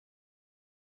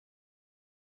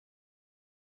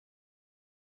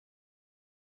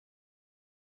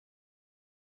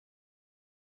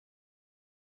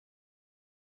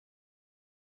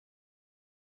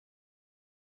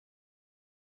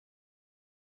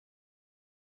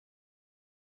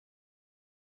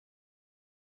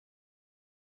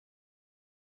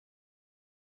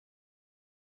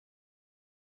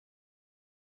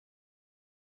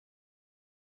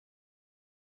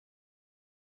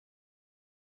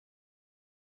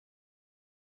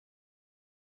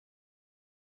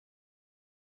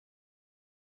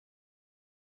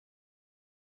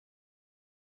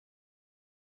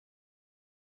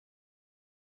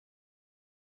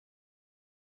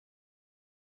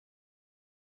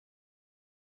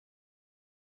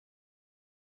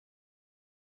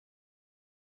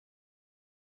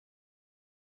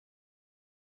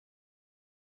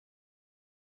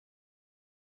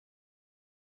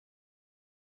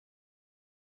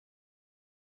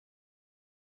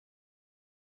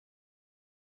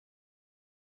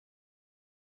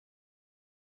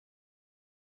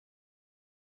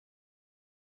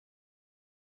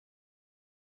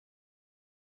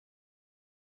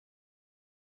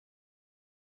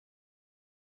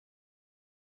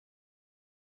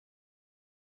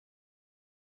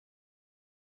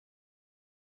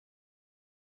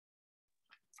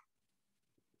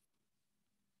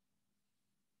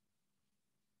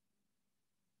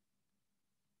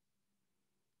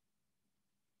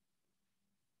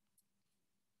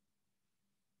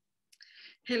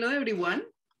Hello, everyone.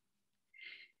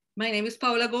 My name is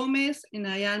Paula Gomez, and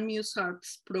I am Muse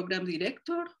Arts Program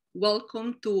Director.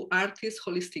 Welcome to Artist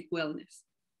Holistic Wellness,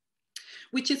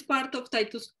 which is part of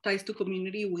Ties to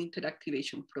Community Winter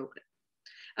Activation Program,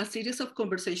 a series of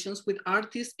conversations with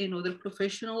artists and other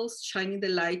professionals shining the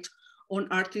light on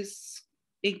artists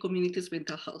and communities'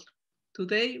 mental health.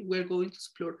 Today, we're going to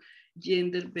explore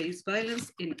gender-based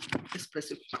violence in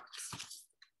expressive arts.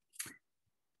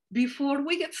 Before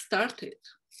we get started,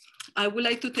 I would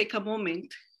like to take a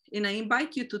moment, and I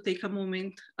invite you to take a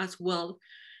moment as well,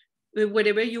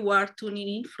 wherever you are tuning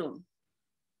in from.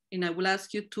 And I will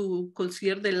ask you to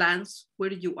consider the lands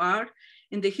where you are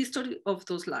and the history of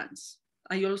those lands.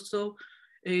 I also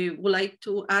would like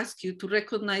to ask you to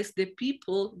recognize the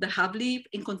people that have lived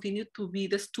and continue to be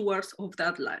the stewards of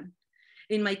that land.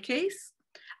 In my case,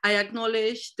 I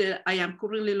acknowledge that I am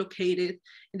currently located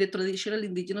in the traditional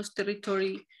indigenous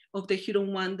territory of the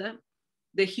Huron-Wendat,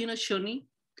 the Haudenosaunee,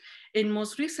 and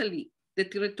most recently, the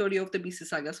territory of the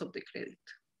Mississaugas of the Credit.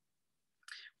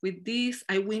 With this,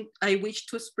 I wish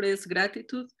to express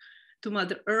gratitude to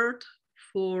Mother Earth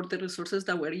for the resources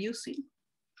that we're using.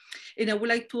 And I would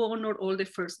like to honor all the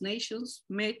First Nations,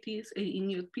 Métis, and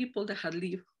Inuit people that have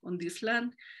lived on this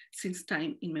land since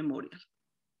time immemorial.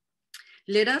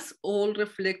 Let us all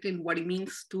reflect on what it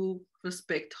means to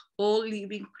respect all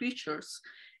living creatures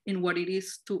and what it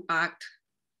is to act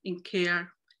in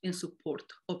care and support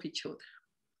of each other.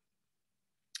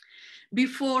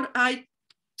 Before I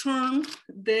turn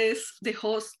the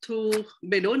host to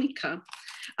Veronica,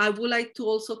 I would like to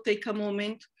also take a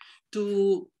moment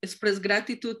to express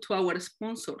gratitude to our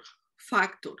sponsor,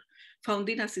 Factor,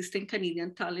 founding assistant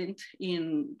Canadian talent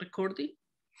in recording,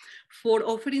 for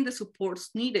offering the supports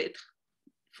needed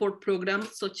for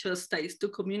programs such as Ties to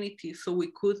Community, so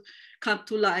we could come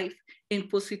to life and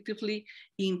positively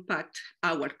impact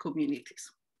our communities.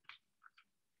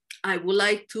 I would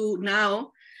like to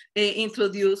now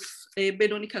introduce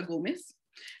Veronica Gomez.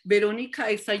 Veronica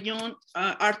is a young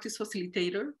artist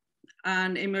facilitator,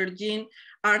 an emerging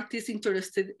artist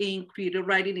interested in creative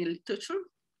writing and literature,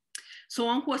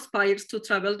 someone who aspires to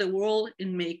travel the world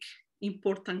and make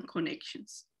important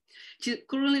connections. She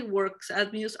currently works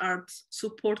at Muse Arts,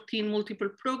 supporting multiple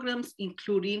programs,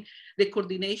 including the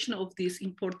coordination of this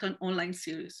important online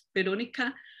series.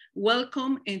 Veronica,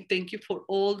 welcome, and thank you for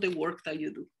all the work that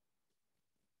you do.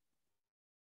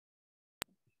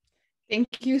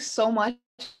 Thank you so much,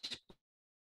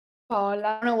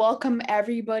 Paula. I want to welcome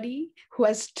everybody who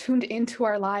has tuned into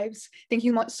our lives. Thank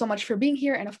you so much for being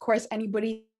here. And of course,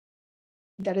 anybody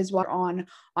that is on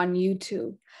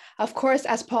YouTube. Of course,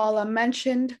 as Paula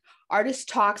mentioned, Artist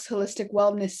Talks Holistic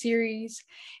Wellness Series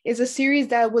is a series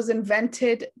that was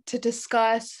invented to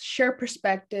discuss, share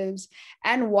perspectives,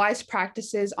 and wise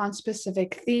practices on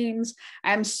specific themes.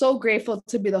 I'm so grateful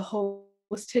to be the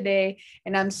host today,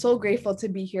 and I'm so grateful to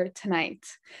be here tonight.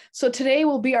 So today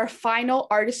will be our final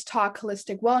Artist Talk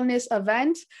Holistic Wellness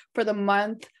event for the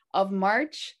month of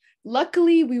March.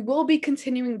 Luckily, we will be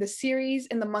continuing the series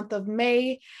in the month of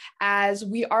May as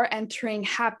we are entering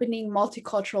happening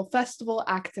multicultural festival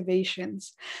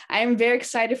activations. I am very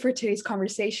excited for today's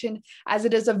conversation as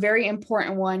it is a very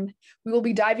important one. We will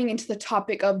be diving into the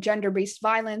topic of gender-based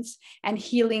violence and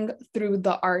healing through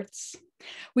the arts.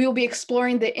 We will be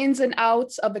exploring the ins and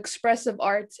outs of expressive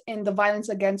arts in the violence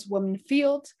against women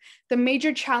field, the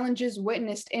major challenges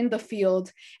witnessed in the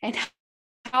field, and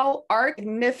how art is a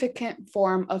significant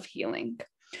form of healing.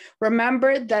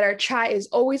 Remember that our chat is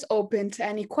always open to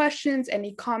any questions,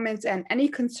 any comments, and any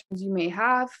concerns you may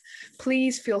have.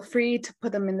 Please feel free to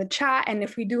put them in the chat, and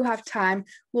if we do have time,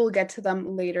 we'll get to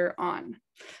them later on.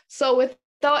 So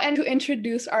without any to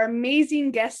introduce our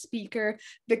amazing guest speaker,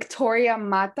 Victoria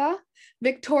Mata.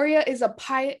 Victoria is a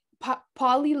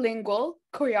polylingual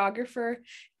choreographer,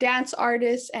 dance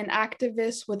artist, and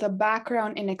activist with a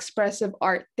background in expressive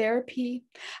art therapy.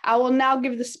 I will now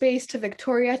give the space to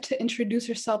Victoria to introduce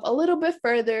herself a little bit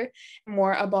further,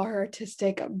 more about her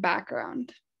artistic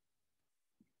background.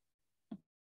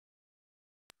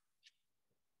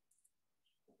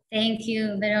 Thank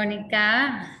you,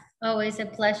 Veronica. Always a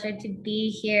pleasure to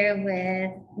be here with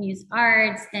Muse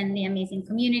Arts and the amazing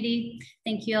community.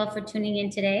 Thank you all for tuning in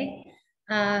today.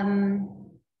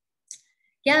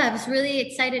 Yeah, I was really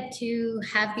excited to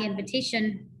have the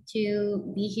invitation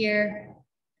to be here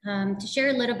to share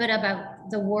a little bit about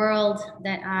the world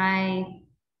that I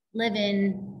live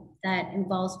in that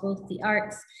involves both the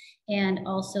arts and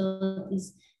also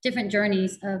these different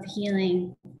journeys of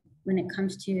healing when it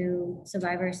comes to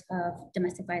survivors of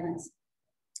domestic violence.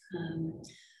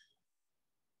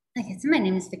 Like I said, my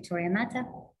name is Victoria Mata.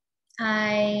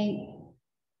 I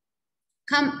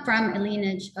come from a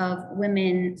lineage of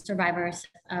women survivors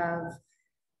of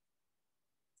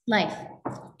life,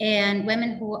 and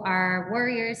women who are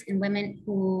warriors, and women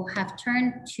who have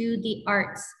turned to the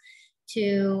arts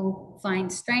to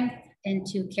find strength and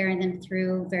to carry them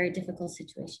through very difficult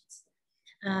situations.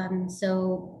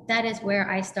 So that is where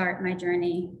I start my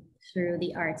journey through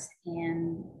the arts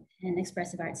and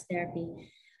expressive arts therapy.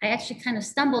 I actually kind of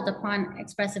stumbled upon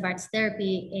expressive arts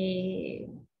therapy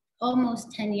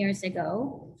almost 10 years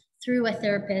ago through a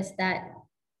therapist that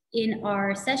in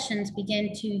our sessions began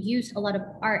to use a lot of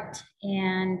art.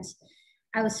 And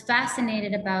I was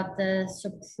fascinated about the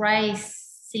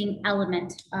surprising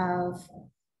element of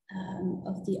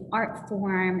the art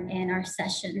form and our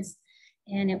sessions.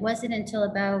 And it wasn't until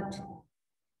about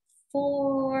 4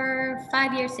 or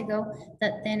 5 years ago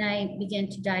that then I began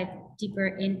to dive deeper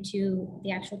into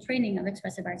the actual training of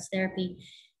expressive arts therapy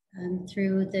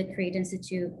through the Create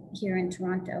Institute here in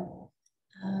Toronto.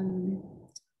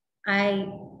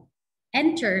 I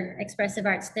entered expressive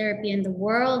arts therapy in the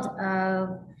world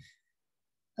of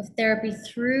therapy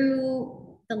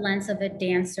through the lens of a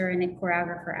dancer and a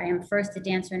choreographer. I am first a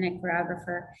dancer and a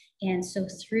choreographer. And so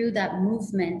through that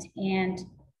movement and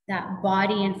that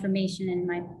body information and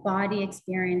my body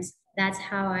experience, that's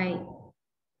how I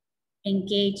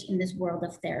engage in this world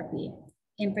of therapy,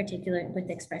 in particular with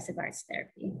expressive arts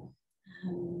therapy.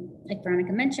 Like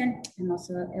Veronica mentioned, I'm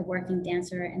also a working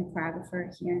dancer and choreographer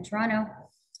here in Toronto.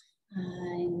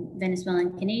 I'm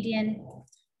Venezuelan Canadian,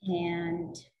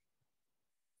 and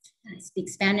I speak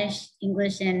Spanish,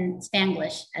 English, and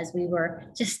Spanglish, as we were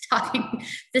just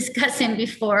discussing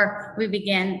before we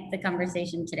began the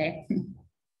conversation today.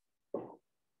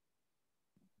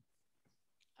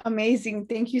 Amazing.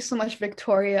 Thank you so much,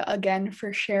 Victoria, again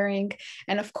for sharing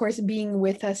and, of course, being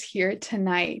with us here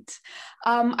tonight.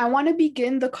 I want to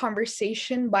begin the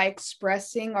conversation by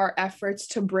expressing our efforts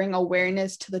to bring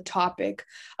awareness to the topic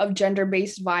of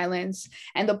gender-based violence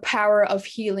and the power of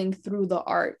healing through the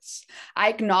arts. I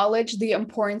acknowledge the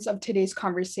importance of today's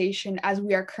conversation as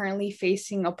we are currently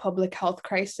facing a public health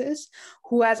crisis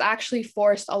who has actually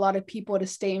forced a lot of people to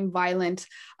stay in violent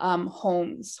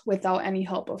homes without any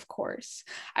help, of course.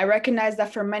 I recognize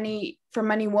that for many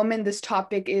women, this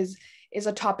topic is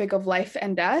a topic of life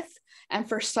and death. And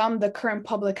for some, the current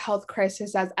public health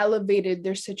crisis has elevated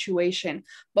their situation.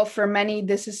 But for many,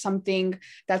 this is something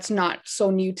that's not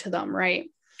so new to them, right?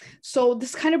 So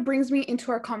this kind of brings me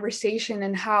into our conversation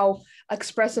and how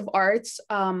expressive arts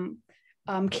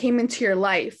came into your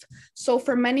life. So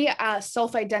for many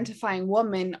self-identifying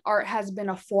women, art has been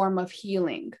a form of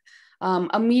healing.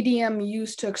 A medium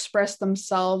used to express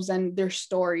themselves and their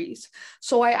stories.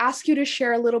 So I ask you to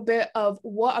share a little bit of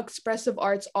what expressive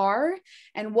arts are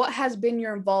and what has been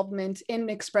your involvement in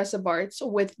expressive arts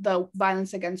with the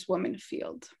violence against women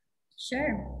field.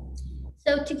 Sure.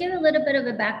 So to give a little bit of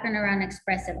a background around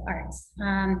expressive arts,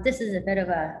 this is a bit of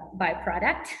a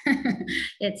byproduct.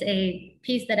 It's a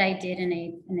piece that I did in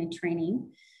a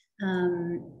training.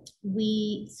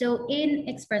 So in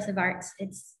expressive arts,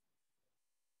 it's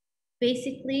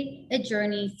basically a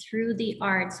journey through the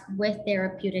arts with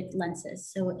therapeutic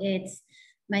lenses. So it's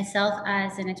myself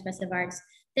as an expressive arts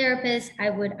therapist.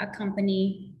 I would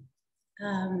accompany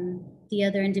the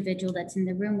other individual that's in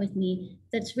the room with me.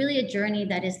 That's really a journey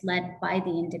that is led by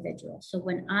the individual. So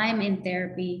when I'm in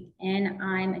therapy and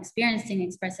I'm experiencing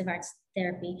expressive arts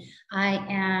therapy, I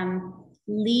am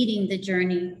leading the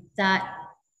journey that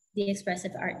the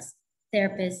expressive arts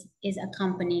therapist is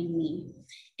accompanying me.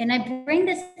 And I bring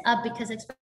this up because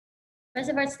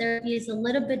expressive arts therapy is a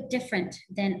little bit different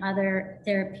than other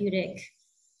therapeutic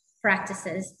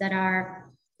practices that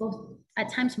are both at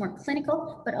times more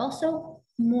clinical, but also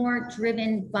more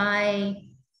driven by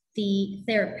the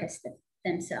therapist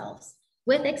themselves.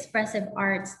 With expressive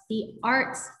arts, the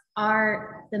arts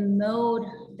are the mode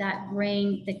that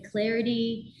bring the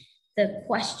clarity, the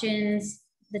questions,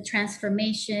 the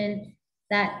transformation,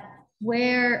 that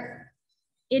where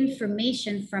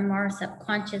information from our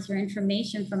subconscious or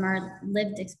information from our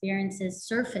lived experiences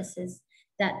surfaces,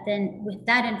 that then with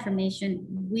that information,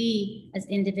 we as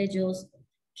individuals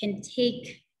can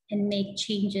take and make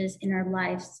changes in our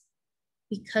lives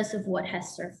because of what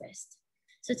has surfaced.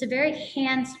 So it's a very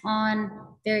hands-on,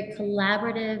 very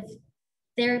collaborative,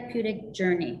 therapeutic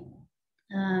journey.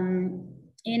 In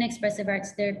expressive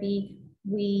arts therapy,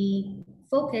 we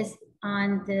focus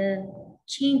on the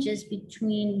changes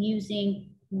between using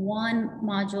one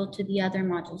module to the other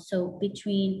module. So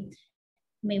between,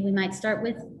 maybe we might start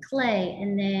with clay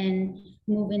and then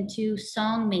move into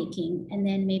song making and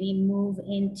then maybe move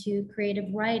into creative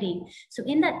writing. So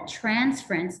in that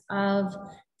transference of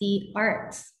the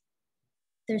arts,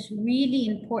 there's really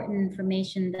important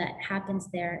information that happens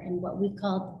there in what we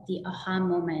call the aha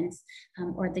moments,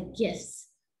 or the gifts.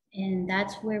 And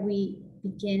that's where we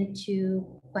begin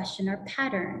to question our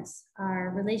patterns,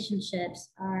 our relationships,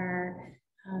 our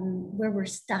where we're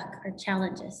stuck, our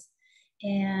challenges.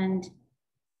 And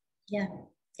yeah,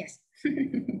 yes.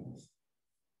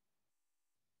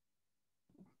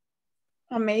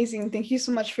 Amazing. Thank you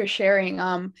so much for sharing.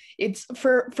 It's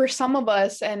for some of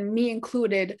us, and me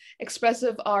included,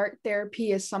 expressive art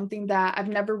therapy is something that I've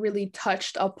never really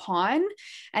touched upon.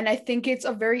 And I think it's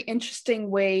a very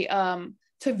interesting way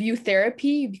to view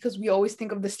therapy, because we always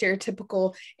think of the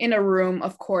stereotypical in a room,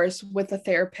 of course, with a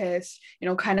therapist,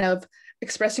 kind of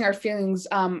expressing our feelings,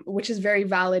 which is very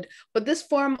valid. But this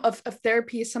form of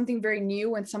therapy is something very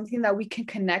new and something that we can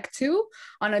connect to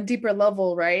on a deeper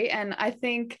level, right? And I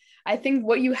think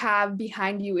what you have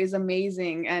behind you is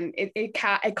amazing, and it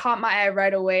caught my eye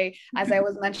right away, as I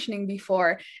was mentioning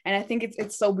before, and I think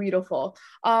it's so beautiful.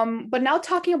 But now,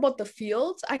 talking about the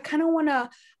fields, I kind of want to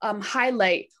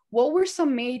highlight, what were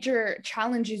some major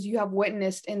challenges you have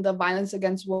witnessed in the violence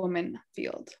against women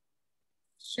field?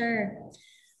 Sure.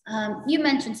 You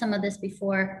mentioned some of this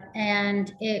before,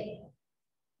 and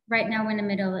right now we're in the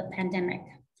middle of a pandemic.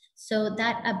 So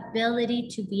that ability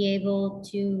to be able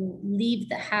to leave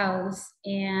the house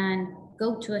and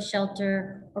go to a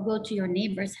shelter, or go to your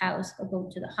neighbor's house, or go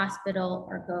to the hospital,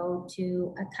 or go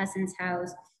to a cousin's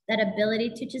house, that ability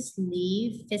to just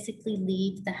physically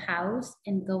leave the house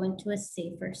and go into a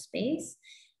safer space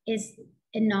is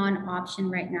a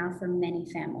non-option right now for many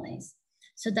families.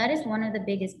 So that is one of the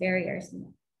biggest barriers.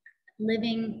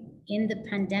 Living in the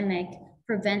pandemic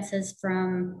prevents us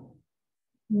from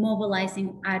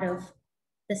mobilizing out of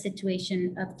the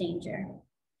situation of danger.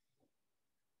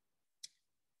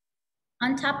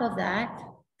 On top of that,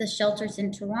 the shelters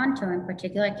in Toronto in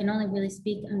particular, I can only really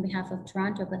speak on behalf of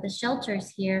Toronto, but the shelters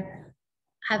here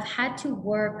have had to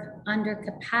work under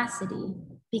capacity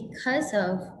because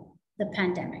of the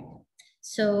pandemic.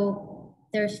 So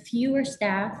there's fewer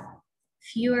staff,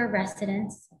 fewer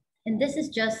residents, and this is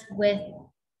just with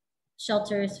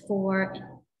shelters for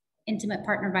intimate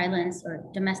partner violence or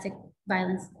domestic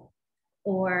violence,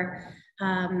 or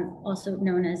also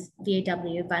known as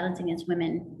VAW, violence against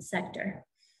women sector.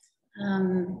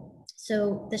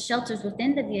 So the shelters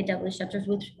within the VAW shelters,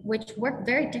 which work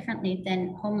very differently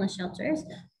than homeless shelters,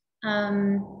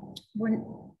 when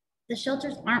the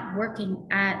shelters aren't working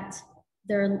at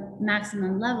their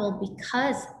maximum level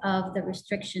because of the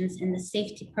restrictions and the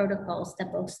safety protocols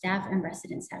that both staff and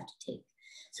residents have to take.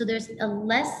 So there's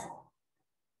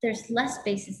less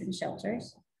spaces in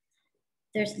shelters.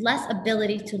 There's less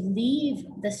ability to leave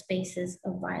the spaces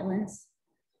of violence.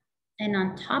 And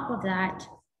on top of that,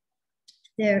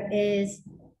 there is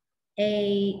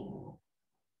a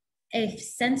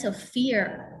sense of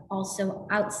fear also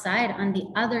outside, on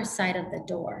the other side of the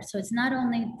door. So it's not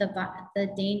only the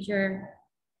danger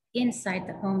inside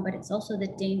the home, but it's also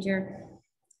the danger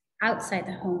outside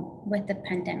the home with the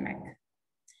pandemic.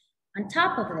 On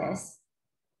top of this,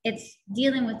 it's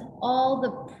dealing with all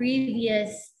the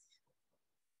previous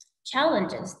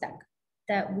challenges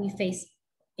that we face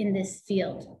in this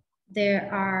field. There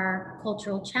are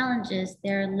cultural challenges,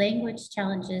 there are language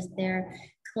challenges, there are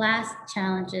class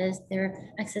challenges, there are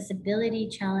accessibility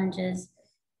challenges.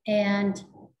 And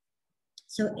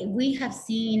so we have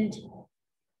seen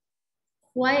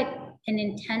quite an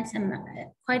intense amount,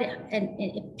 quite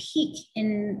a peak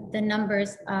in the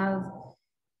numbers of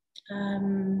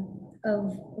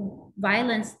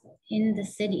violence in the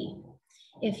city.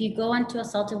 If you go onto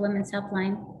Assaulted Women's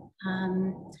Helpline,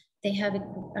 they have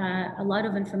a lot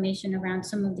of information around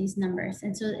some of these numbers.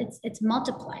 And so it's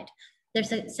multiplied.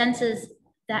 There's a census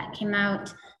that came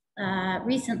out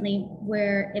recently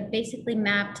where it basically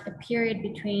mapped a period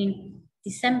between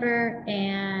December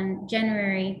and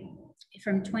January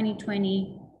from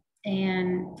 2020,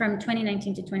 and from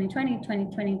 2019 to 2020,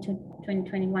 2020 to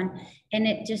 2021. And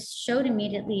it just showed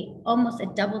immediately almost a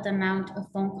doubled amount of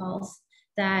phone calls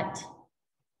that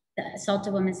the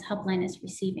Assaulted Women's Helpline is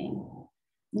receiving.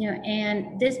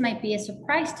 And this might be a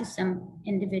surprise to some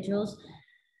individuals.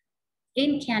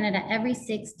 In Canada, every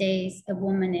 6 days, a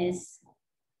woman is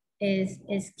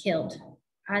killed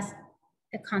as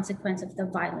a consequence of the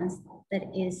violence that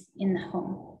is in the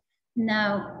home.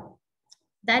 Now,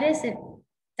 that's a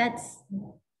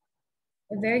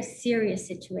very serious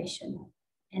situation.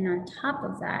 And on top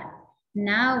of that,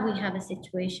 now we have a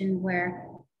situation where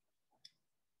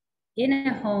in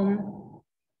a home,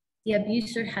 the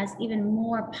abuser has even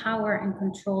more power and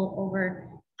control over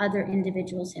other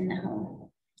individuals in the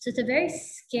home. So it's a very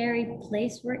scary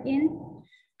place we're in.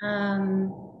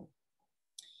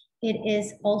 it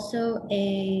is also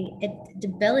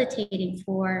debilitating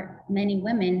for many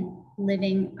women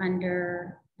living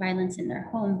under violence in their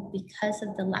home because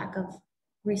of the lack of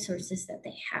resources that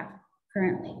they have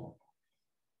currently.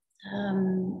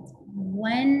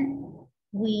 When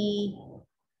we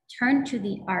turn to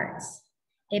the arts,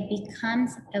 it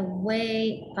becomes a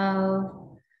way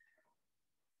of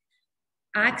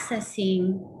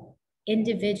accessing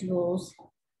individuals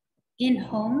in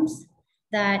homes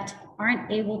that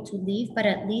aren't able to leave, but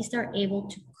at least are able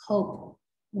to cope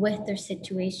with their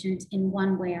situations in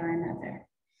one way or another.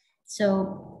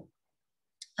 So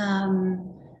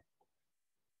I'm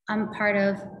part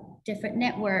of different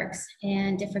networks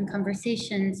and different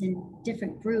conversations and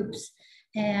different groups.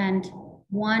 And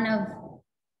one of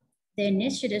the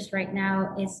initiatives right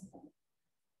now is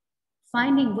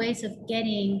finding ways of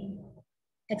getting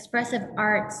expressive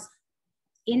arts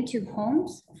into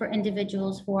homes for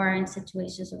individuals who are in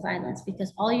situations of violence,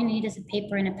 because all you need is a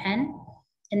paper and a pen,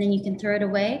 and then you can throw it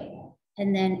away,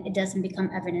 and then it doesn't become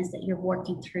evidence that you're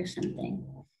working through something.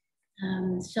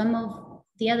 Some of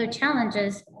the other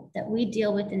challenges that we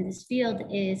deal with in this field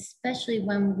is, especially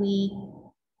when we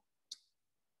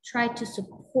try to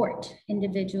support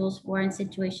individuals who are in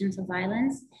situations of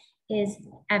violence, is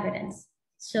evidence.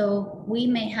 So we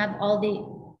may have all the,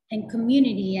 in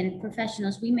community and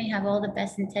professionals, we may have all the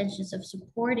best intentions of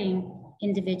supporting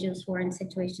individuals who are in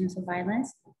situations of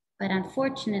violence, but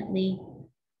unfortunately,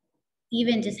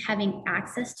 even just having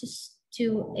access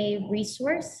to a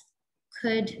resource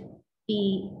could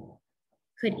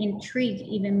intrigue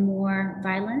even more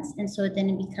violence. And so then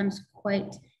it becomes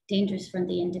quite dangerous for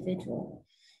the individual.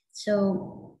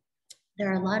 So there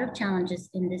are a lot of challenges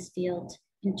in this field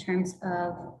in terms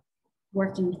of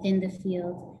working within the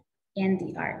field and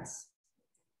the arts.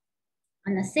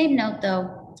 On the same note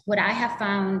though, what I have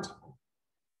found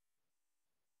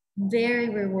very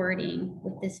rewarding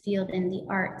with this field and the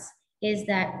arts is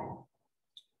that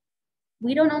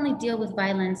we don't only deal with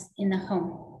violence in the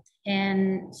home,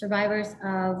 and survivors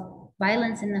of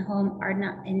violence in the home are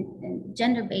not, and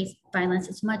gender-based violence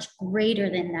is much greater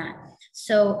than that.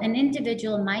 So an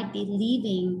individual might be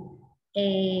leaving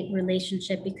a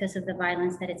relationship because of the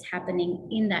violence that is happening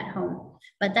in that home.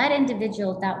 But that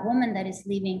individual, that woman that is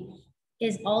leaving,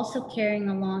 is also carrying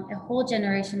along a whole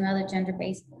generation of other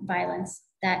gender-based violence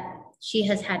that she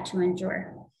has had to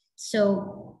endure.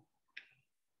 So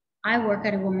I work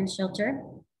at a women's shelter,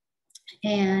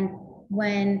 and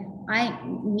when I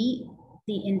meet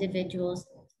the individuals,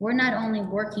 we're not only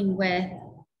working with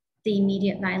the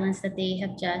immediate violence that they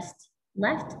have just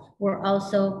left, we're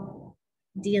also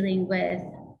dealing with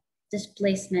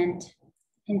displacement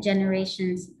and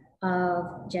generations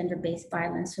of gender-based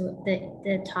violence. So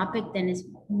the topic then is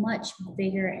much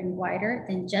bigger and wider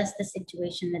than just the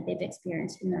situation that they've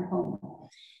experienced in their home.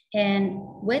 And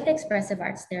with expressive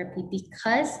arts therapy,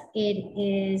 because it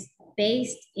is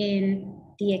based in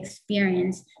the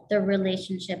experience, the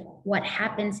relationship, what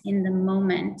happens in the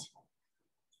moment,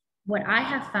 what I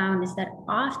have found is that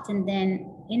often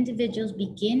then individuals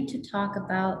begin to talk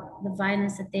about the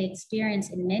violence that they experience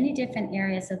in many different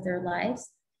areas of their lives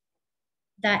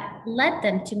that led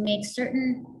them to make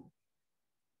certain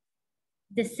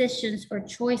decisions or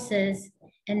choices,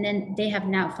 and then they have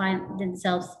now find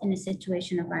themselves in a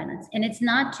situation of violence. And it's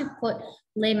not to put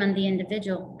blame on the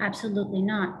individual, absolutely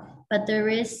not. But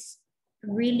there's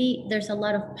a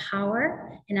lot of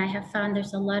power, and I have found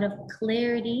there's a lot of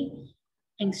clarity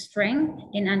and strength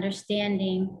in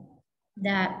understanding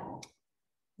that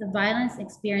the violence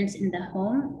experienced in the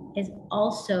home is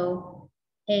also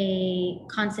a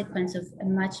consequence of a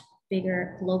much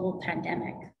bigger global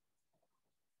pandemic.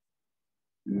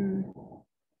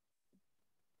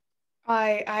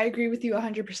 I agree with you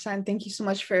 100%. Thank you so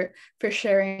much for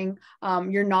sharing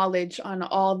your knowledge on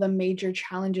all the major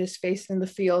challenges faced in the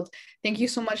field. Thank you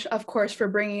so much, of course, for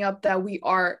bringing up that we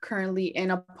are currently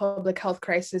in a public health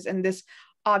crisis, and this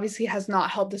obviously has not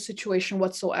helped the situation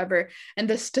whatsoever. And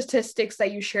the statistics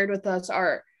that you shared with us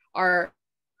are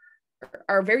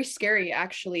very scary,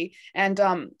 actually. And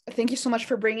thank you so much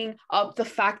for bringing up the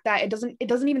fact that it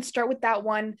doesn't even start with that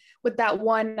one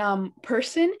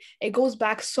person. It goes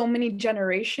back so many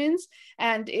generations,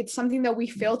 and it's something that we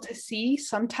fail to see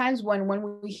sometimes when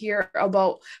we hear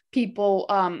about people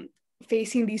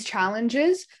facing these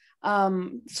challenges.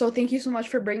 So thank you so much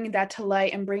for bringing that to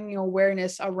light and bringing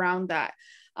awareness around that.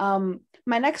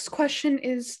 My next question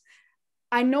is,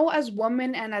 I know as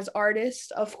women and as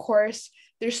artists, of course,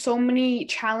 there's so many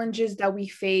challenges that we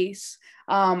face.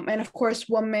 And of course,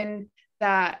 women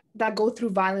that go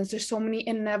through violence. There's so many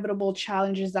inevitable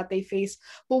challenges that they face.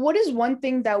 But what is one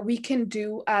thing that we can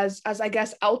do as I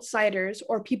guess outsiders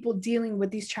or people dealing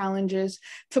with these challenges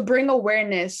to bring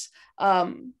awareness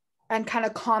and kind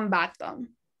of combat them?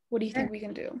 What do you think we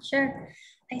can do? Sure.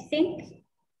 I think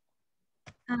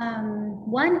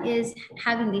one is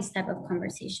having these type of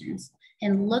conversations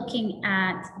and looking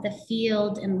at the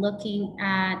field and looking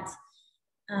at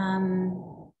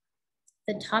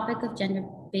the topic of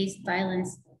gender-based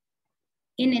violence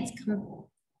in its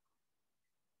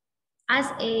as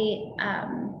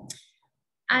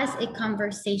a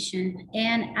conversation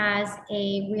and as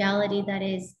a reality that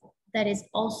is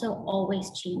also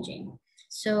always changing.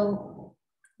 So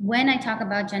when I talk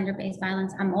about gender-based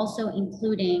violence, I'm also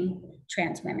including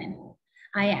trans women.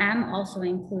 I am also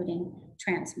including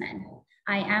trans men.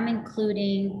 I am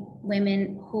including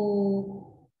women who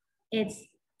it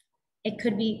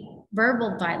could be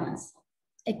verbal violence.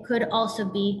 It could also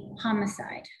be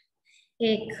homicide.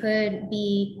 It could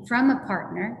be from a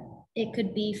partner. It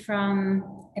could be from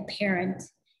a parent.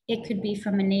 It could be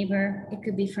from a neighbor. It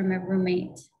could be from a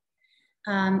roommate.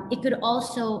 It could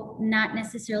also not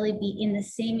necessarily be in the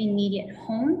same immediate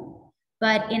home,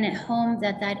 but in a home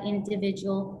that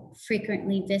individual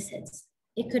frequently visits.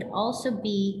 It could also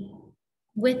be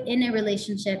within a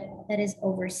relationship that is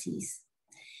overseas.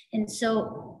 And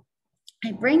so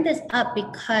I bring this up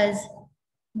because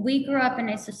we grew up in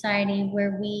a society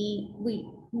where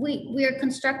we are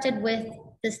constructed with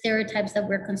the stereotypes that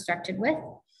we're constructed with,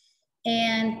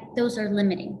 and those are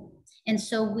limiting. And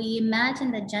so we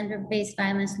imagine that gender-based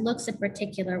violence looks a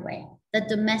particular way, that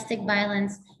domestic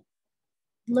violence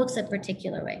looks a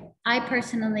particular way. I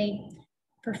personally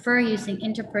prefer using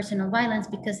interpersonal violence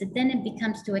because then it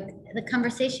becomes the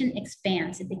conversation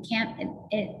expands.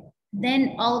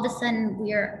 Then all of a sudden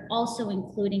we are also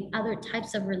including other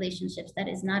types of relationships that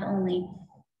is not only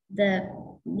the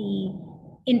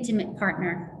intimate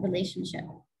partner relationship.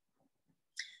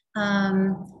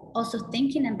 Also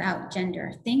thinking about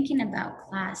gender, thinking about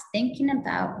class, thinking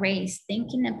about race,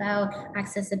 thinking about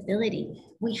accessibility.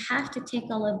 We have to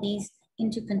take all of these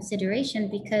into consideration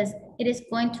because it is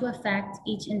going to affect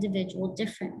each individual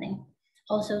differently.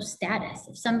 Also status.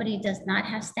 If somebody does not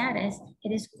have status,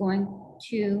 they're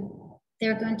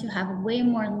going to have way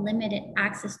more limited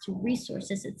access to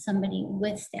resources than somebody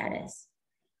with status.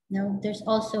 There's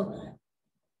also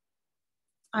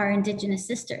our Indigenous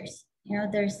sisters.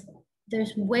 There's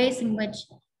ways in which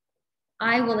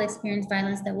I will experience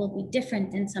violence that will be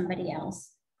different than somebody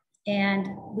else. And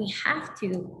we have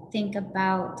to think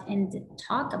about and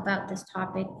talk about this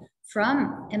topic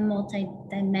from a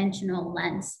multidimensional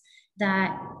lens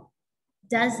that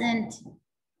doesn't,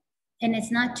 and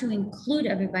it's not to include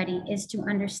everybody, is to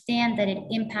understand that it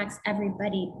impacts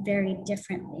everybody very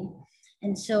differently.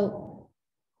 And so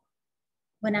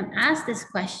when I'm asked this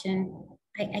question,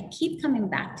 I keep coming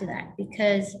back to that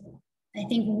because I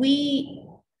think we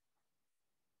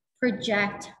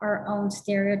project our own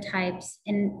stereotypes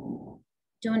and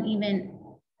don't even,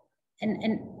 and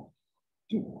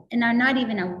are not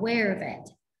even aware of it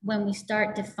when we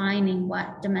start defining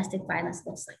what domestic violence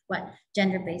looks like, what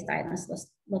gender-based violence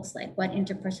looks like, what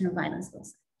interpersonal violence looks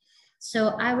like.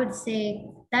 So I would say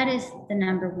that is the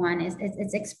number one,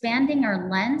 it's expanding our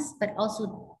lens, but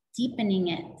also deepening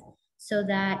it so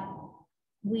that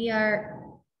we are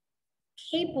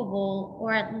capable,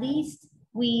 or at least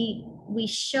we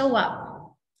show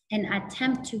up and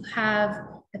attempt to have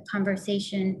a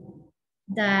conversation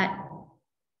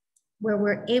where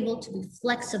we're able to be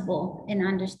flexible in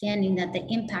understanding that the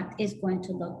impact is going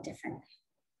to look differently.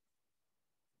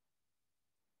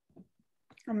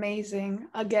 Amazing.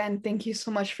 Again, thank you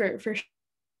so much for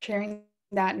sharing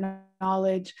that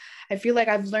knowledge. I feel like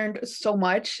I've learned so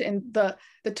much in the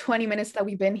 20 minutes that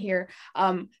we've been here.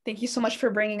 Thank you so much for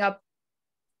bringing up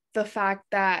the fact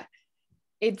that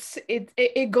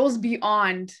it goes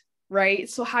beyond, right?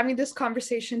 So having this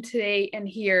conversation today and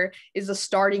here is a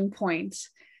starting point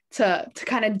to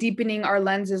kind of deepening our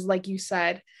lenses, like you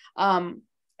said.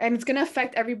 And it's going to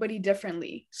affect everybody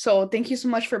differently. So thank you so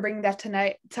much for bringing that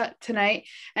tonight.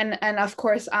 And of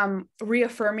course,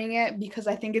 reaffirming it because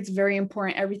I think it's very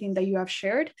important, everything that you have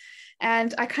shared.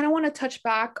 And I kind of want to touch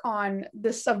back on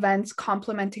this event's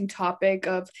complementing topic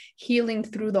of healing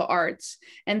through the arts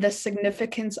and the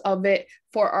significance of it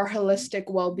for our holistic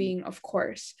well-being, of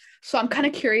course. So I'm kind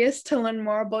of curious to learn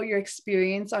more about your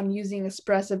experience on using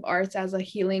expressive arts as a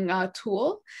healing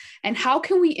tool, and how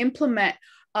can we implement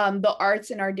the arts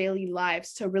in our daily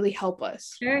lives to really help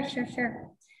us? Sure.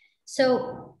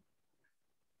 So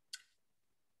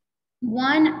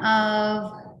one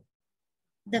of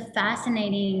the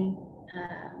fascinating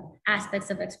aspects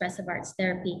of expressive arts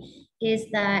therapy is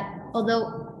that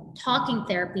although talking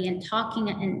therapy and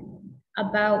talking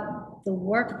about the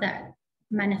work that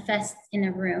manifests in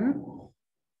a room,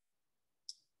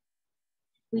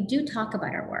 we do talk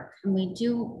about our work, and we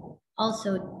do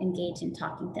also engage in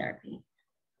talking therapy.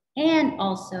 And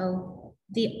also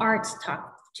the arts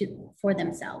talk for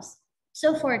themselves.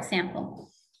 So for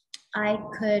example, I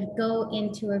could go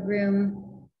into a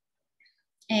room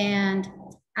and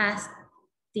ask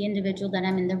the individual that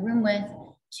I'm in the room with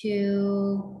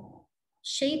to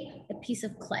shape a piece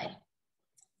of clay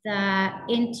that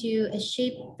into a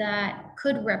shape that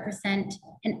could represent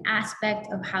an aspect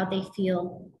of how they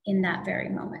feel in that very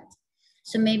moment.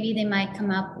 So maybe they might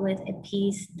come up with a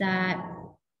piece that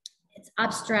it's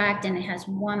abstract and it has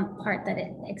one part that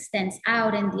it extends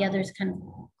out and the other is kind of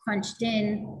crunched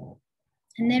in.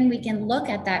 And then we can look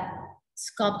at that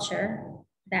sculpture,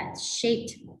 that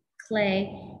shaped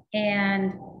clay,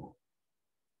 and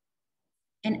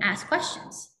ask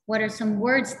questions. What are some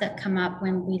words that come up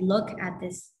when we look at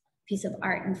this piece of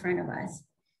art in front of us?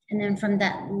 And then from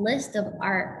that list of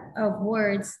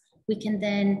words, we can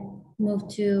then move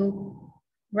to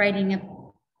writing a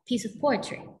piece of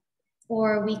poetry,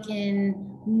 or we can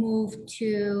move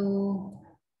to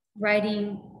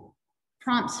writing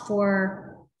prompts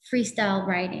for freestyle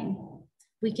writing.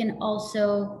 We can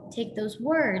also take those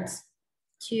words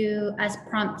as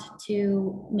prompt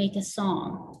to make a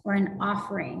song or an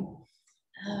offering.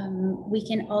 We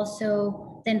can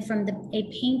also, then from a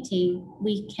painting,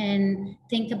 we can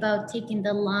think about taking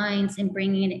the lines and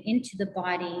bringing it into the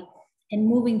body and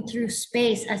moving through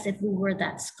space as if we were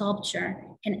that sculpture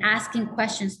and asking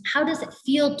questions. How does it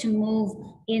feel to move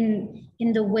in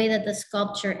the way that the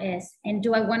sculpture is? And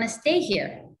do I want to stay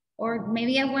here? Or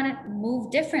maybe I want to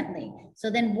move differently. So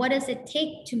then what does it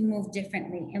take to move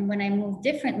differently? And when I move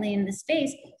differently in the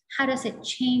space, how does it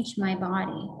change my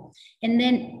body? And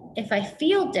then if I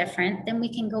feel different, then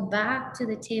we can go back to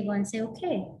the table and say,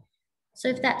 okay, so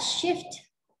if that shift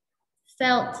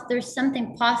felt there's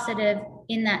something positive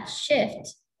in that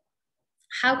shift,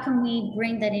 how can we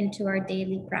bring that into our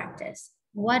daily practice?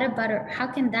 What about how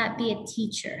can that be a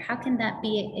teacher? How can that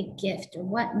be a gift? Or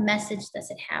what message does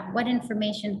it have? What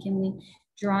information can we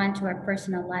draw into our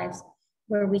personal lives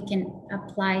where we can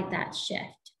apply that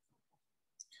shift?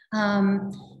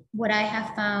 What I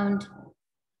have found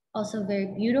also very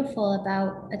beautiful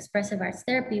about expressive arts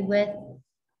therapy with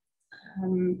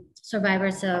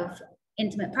survivors of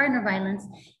intimate partner violence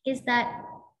is that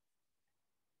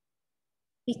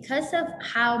because of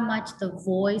how much the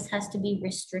voice has to be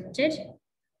restricted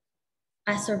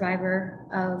as survivor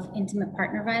of intimate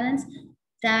partner violence,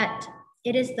 that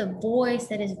it is the voice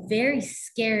that is very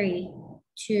scary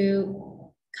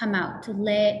to come out, to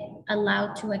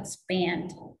allow to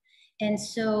expand. And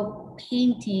so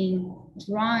painting,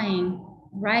 drawing,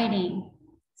 writing,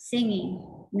 singing,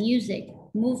 music,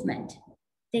 movement,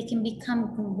 they can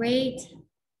become great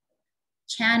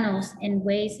channels and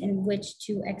ways in which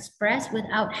to express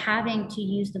without having to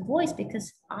use the voice,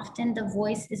 because often the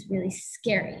voice is really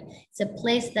scary. It's a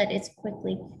place that is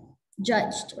quickly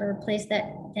judged, or a place that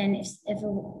then if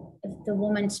the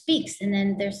woman speaks, and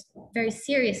then there's very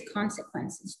serious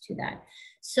consequences to that.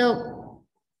 So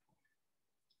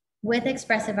with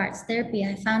expressive arts therapy,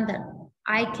 I found that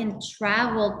I can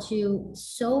travel to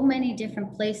so many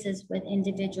different places with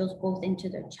individuals, both into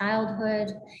their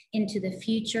childhood, into the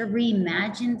future,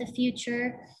 reimagine the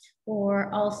future,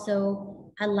 or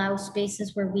also allow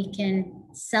spaces where we can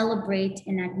celebrate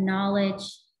and acknowledge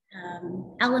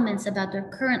elements about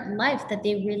their current life that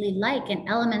they really like, and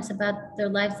elements about their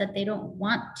lives that they don't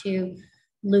want to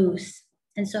lose.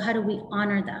 And so how do we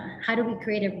honor that? How do we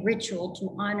create a ritual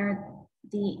to honor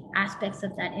the aspects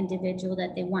of that individual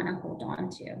that they want to hold on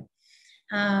to?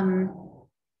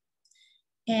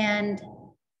 And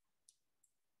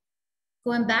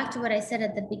going back to what I said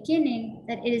at the beginning,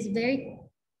 that it is very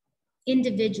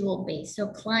individual based, so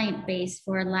client based,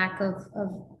 for lack of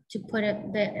to put a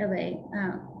bit of a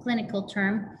clinical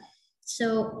term.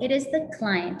 So it is the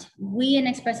client. We in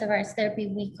expressive arts therapy,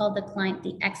 we call the client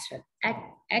the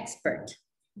expert.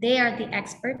 They are the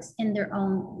experts in their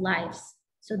own lives.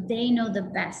 So they know the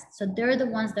best. So they're the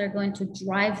ones that are going to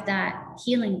drive that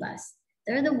healing bus.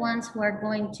 They're the ones who are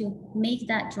going to make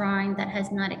that drawing that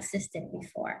has not existed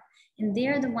before. And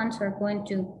they're the ones who are going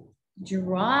to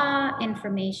draw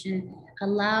information,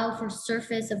 allow for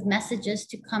surface of messages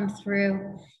to come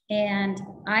through. And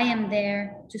I am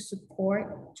there to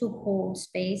support, to hold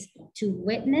space, to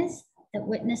witness. That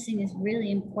witnessing is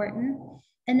really important.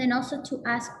 And then also to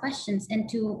ask questions and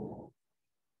to,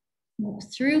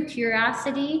 through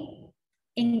curiosity,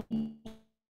 engage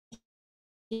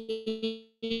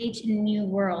engage in new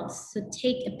worlds. So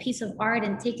take a piece of art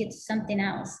and take it to something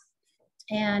else.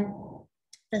 And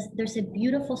there's a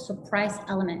beautiful surprise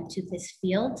element to this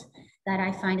field that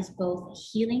I find is both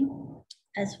healing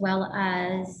as well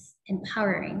as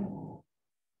empowering.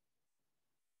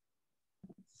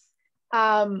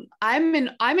 I'm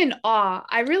in awe.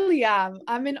 I really am.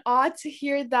 I'm in awe to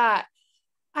hear that.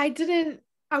 I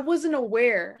wasn't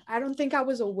aware. I don't think I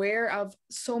was aware of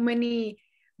so many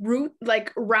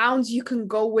rounds you can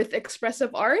go with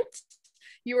expressive art.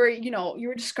 You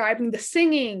were describing the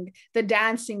singing, the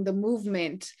dancing, the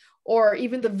movement, or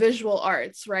even the visual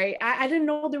arts, right? I didn't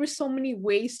know there were so many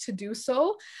ways to do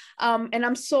so. And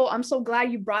I'm so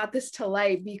glad you brought this to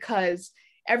light, because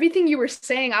everything you were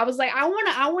saying, I was like, I want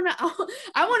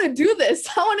to do this.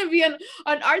 I want to be an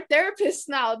art therapist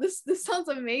now. This sounds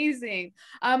amazing.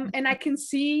 And I can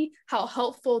see how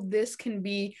helpful this can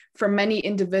be for many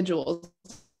individuals.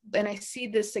 And I see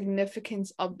the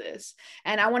significance of this.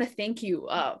 And I want to thank you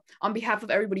on behalf of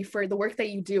everybody for the work that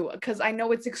you do, because I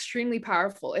know it's extremely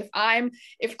powerful. If I'm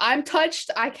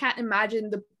touched, I can't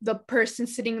imagine the person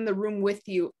sitting in the room with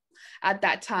you at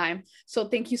that time. So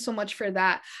thank you so much for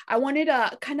that. I wanted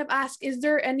to kind of ask, is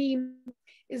there any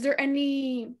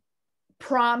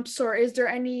prompts, or is there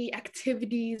any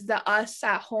activities that us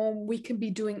at home we can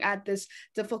be doing at this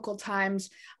difficult times?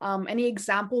 Any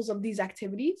examples of these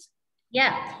activities?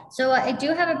 Yeah, so I do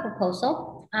have a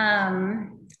proposal,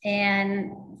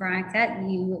 and Veronica,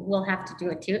 you will have to do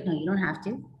it too. No, you don't have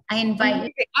to. I invite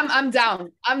you. I'm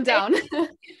down.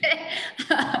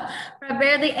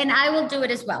 Barely, and I will do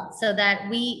it as well, so that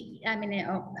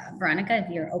Veronica, if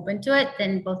you're open to it,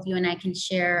 then both you and I can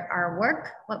share our work,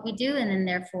 what we do, and then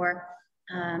therefore,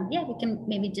 yeah, we can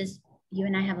maybe just you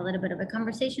and I have a little bit of a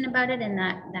conversation about it, and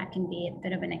that can be a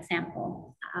bit of an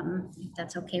example, if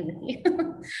that's okay with you.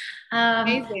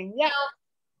 Amazing. Yeah.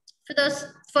 For those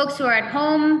folks who are at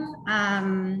home,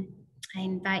 I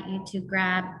invite you to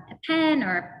grab a pen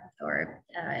or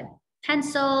a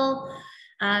pencil.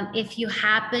 If you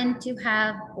happen to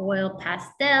have oil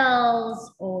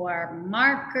pastels or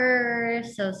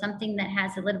markers, so something that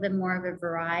has a little bit more of a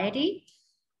variety,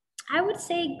 I would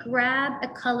say grab a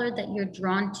color that you're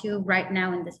drawn to right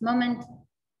now in this moment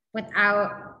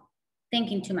without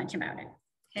thinking too much about it,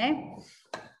 okay?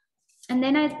 And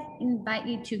then I invite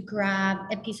you to grab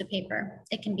a piece of paper.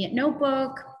 It can be a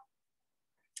notebook,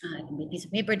 it can be a piece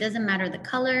of paper, it doesn't matter the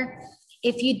color.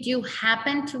 If you do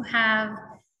happen to have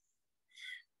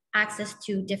access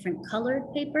to different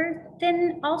colored paper,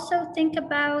 then also think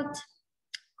about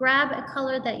grab a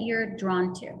color that you're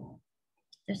drawn to.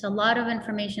 There's a lot of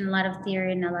information, a lot of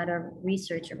theory, and a lot of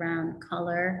research around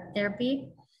color therapy.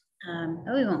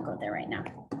 But we won't go there right now.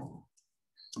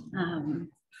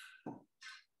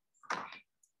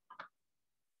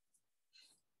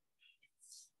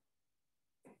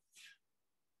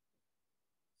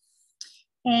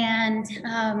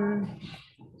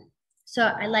 So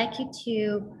I like you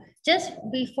to, just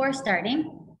before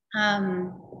starting,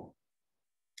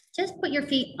 just put your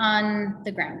feet on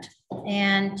the ground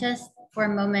and just for a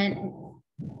moment,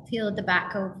 feel the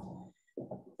back of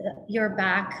your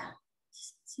back.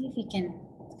 Just see if you can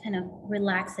kind of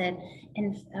relax it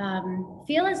and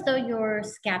feel as though your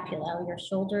scapula, your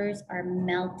shoulders are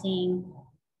melting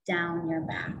down your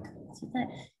back. So that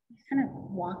you kind of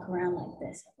walk around like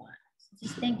this a lot. So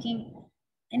just thinking,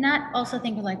 and not also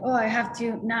thinking like, oh, I have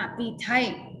to not be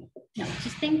tight. No,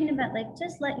 just thinking about like,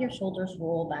 just let your shoulders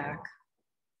roll back.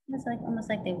 It's like almost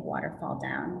like they waterfall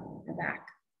down the back.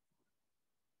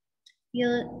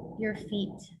 Feel your feet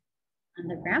on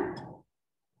the ground.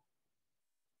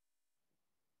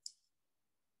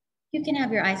 You can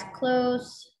have your eyes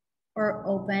closed or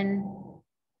open.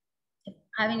 If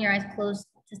having your eyes closed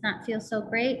does not feel so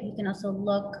great, you can also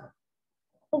look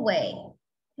away.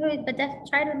 But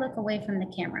try to look away from the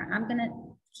camera. I'm gonna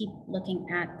keep looking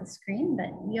at the screen, but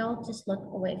you'll just look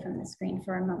away from the screen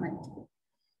for a moment.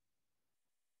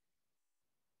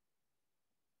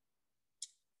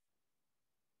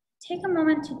 Take a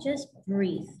moment to just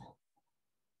breathe.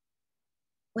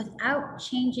 Without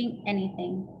changing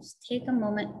anything, just take a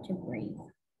moment to breathe.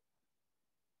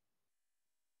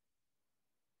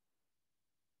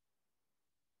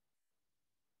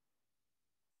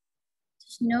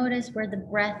 Just notice where the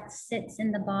breath sits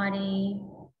in the body.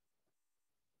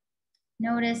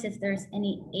 Notice if there's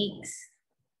any aches,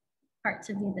 parts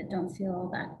of you that don't feel all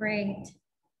that great.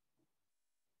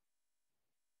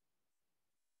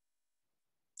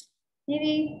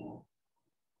 Maybe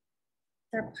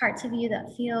there are parts of you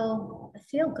that feel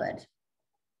good.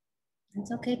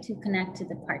 It's okay to connect to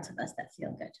the parts of us that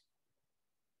feel good.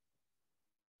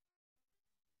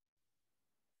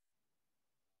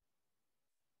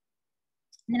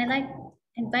 And then I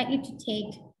invite you to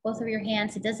take both of your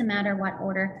hands, it doesn't matter what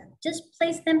order, just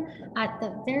place them at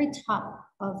the very top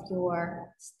of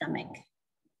your stomach,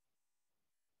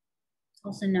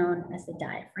 also known as the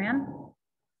diaphragm.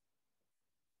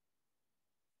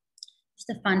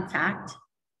 Just a fun fact,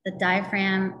 the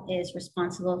diaphragm is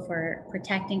responsible for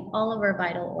protecting all of our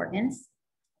vital organs.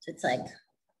 So it's like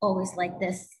always like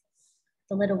this,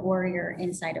 the little warrior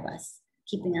inside of us,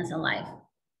 keeping us alive.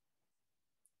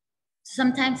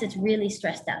 Sometimes it's really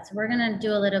stressed out. So we're gonna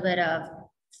do a little bit of,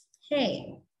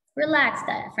 hey, relax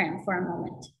diaphragm for a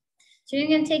moment. So you're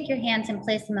gonna take your hands and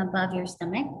place them above your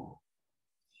stomach.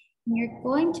 And you're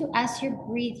going to, as you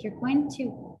breathe, you're going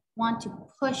to want to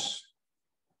push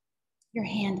your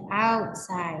hand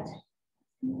outside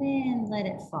and then let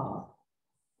it fall.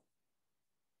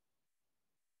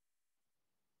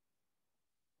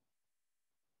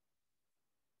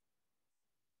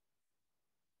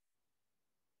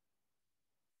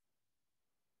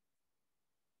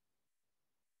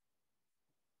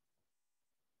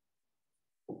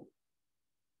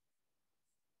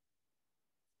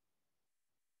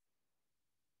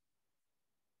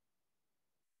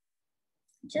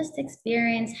 Just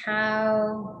experience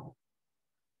how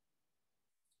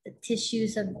the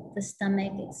tissues of the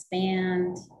stomach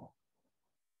expand,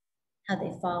 how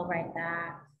they fall right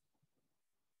back.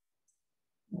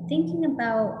 Thinking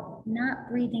about not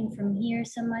breathing from here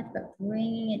so much, but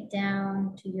bringing it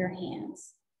down to your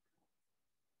hands.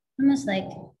 Almost like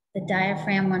the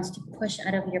diaphragm wants to push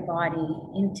out of your body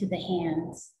into the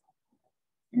hands,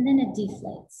 and then it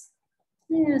deflates.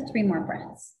 There's 3 more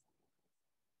breaths.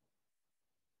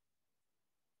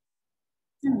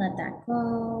 And let that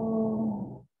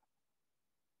go.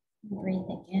 Breathe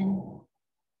again.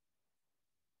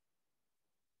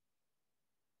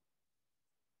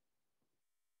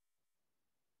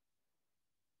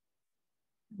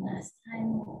 Last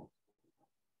time.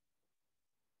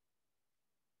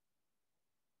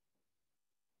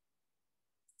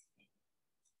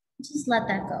 Just let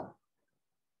that go.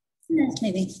 And then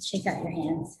maybe shake out your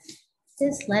hands.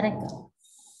 Just let it go.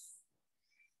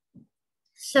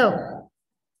 So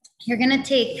you're gonna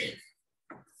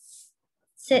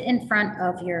sit in front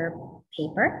of your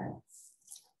paper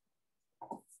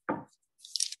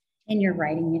and your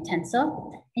writing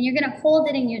utensil, and you're gonna hold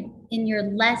it in your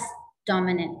less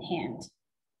dominant hand.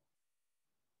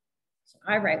 So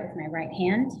I write with my right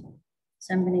hand,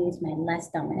 so I'm gonna use my less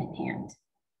dominant hand.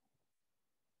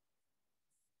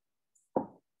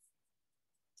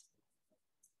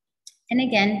 And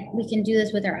again, we can do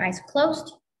this with our eyes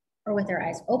closed or with our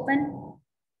eyes open.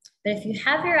 But if you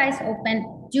have your eyes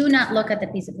open, do not look at the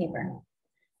piece of paper.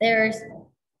 There's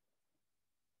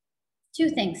 2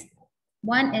 things.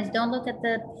 One is don't look at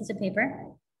the piece of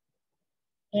paper.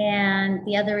 And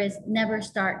the other is never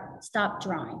stop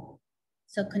drawing.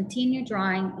 So continue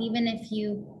drawing, even if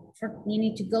you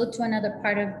need to go to another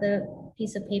part of the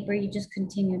piece of paper, you just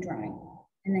continue drawing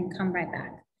and then come right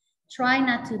back. Try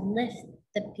not to lift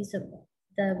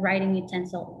the writing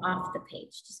utensil off the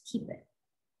page, just keep it.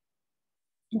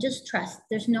 And just trust,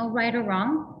 there's no right or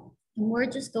wrong. And we're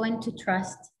just going to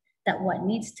trust that what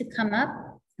needs to come up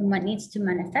and what needs to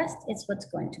manifest, it's what's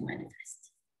going to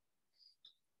manifest.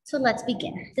 So let's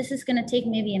begin. This is gonna take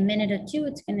maybe a minute or 2,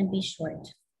 it's gonna be short.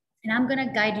 And I'm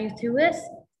gonna guide you through this,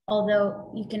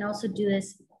 although you can also do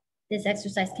this. This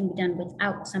exercise can be done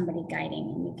without somebody guiding,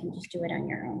 and you can just do it on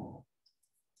your own.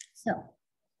 So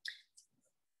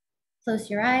close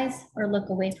your eyes or look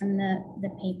away from the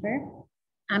paper.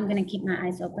 I'm gonna keep my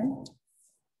eyes open.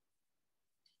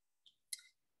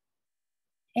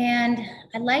 And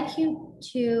I'd like you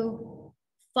to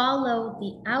follow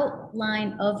the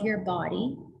outline of your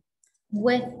body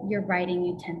with your writing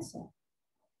utensil.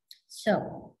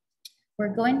 So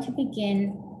we're going to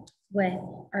begin with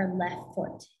our left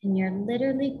foot, and you're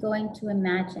literally going to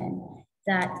imagine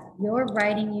that your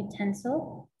writing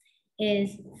utensil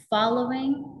is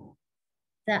following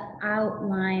the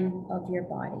outline of your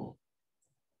body.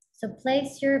 So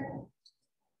place your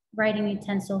writing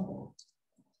utensil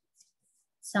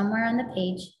somewhere on the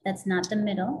page that's not the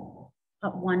middle,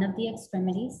 at one of the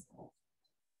extremities.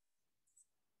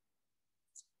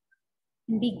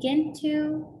 And begin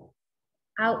to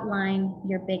outline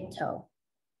your big toe.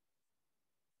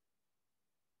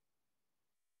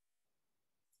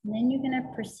 And then you're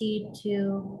gonna proceed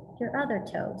to your other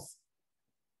toes.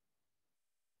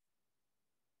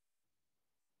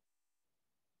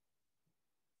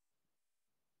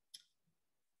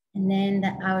 And then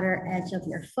the outer edge of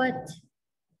your foot,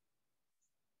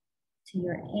 to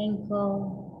your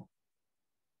ankle,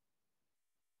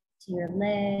 to your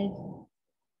leg,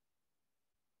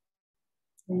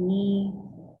 your knee,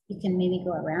 You can maybe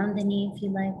go around the knee if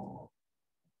you like.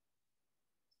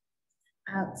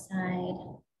 Outside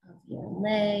of your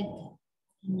leg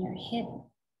and your hip.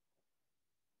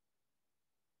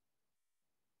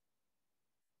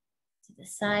 To the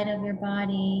side of your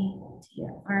body, to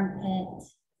your armpit.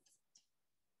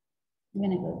 You're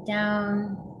gonna go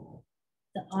down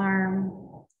the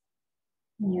arm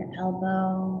and your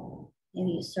elbow.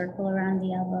 Maybe you circle around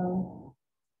the elbow.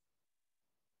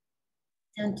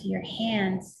 Down to your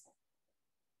hands,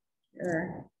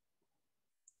 your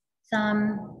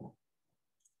thumb,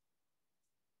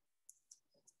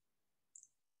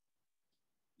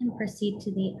 and proceed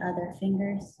to the other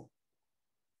fingers.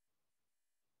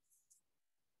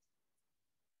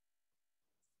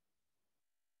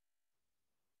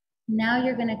 Now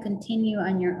you're going to continue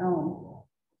on your own.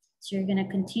 So you're going to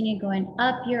continue going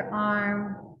up your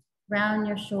arm, round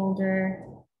your shoulder,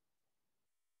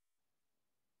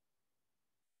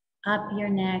 up your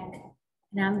neck.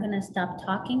 And I'm going to stop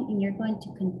talking and you're going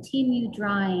to continue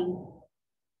drawing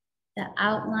the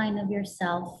outline of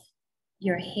yourself,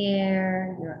 your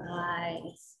hair, your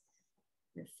eyes,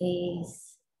 your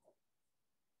face.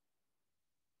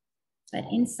 But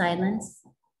in silence,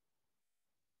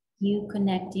 you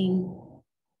connecting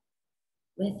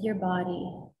with your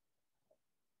body.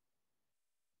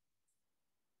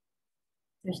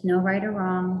 There's no right or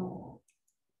wrong.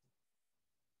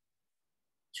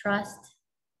 Trust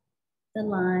the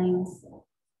lines.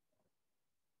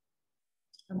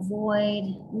 Avoid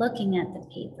looking at the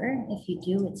paper. If you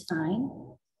do, it's fine.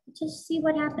 Just see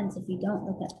what happens if you don't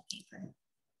look at the paper.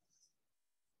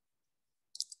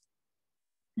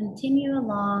 Continue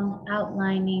along,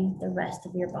 outlining the rest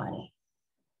of your body.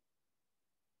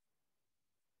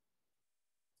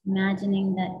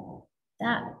 Imagining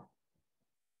that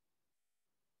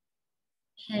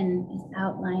pen is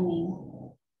outlining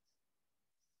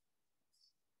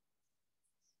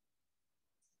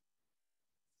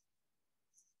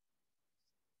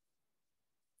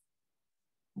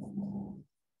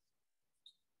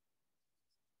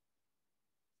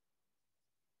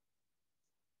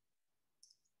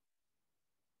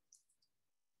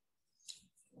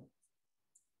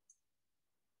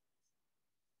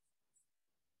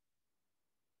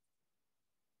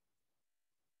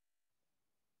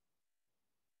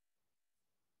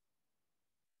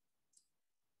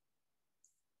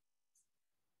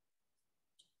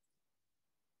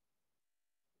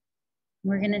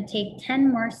We're going to take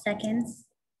 10 more seconds.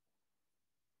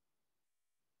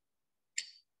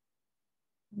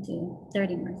 Do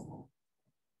 30 more.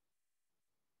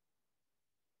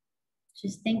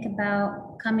 Just think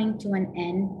about coming to an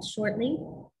end shortly.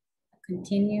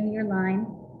 Continue your line.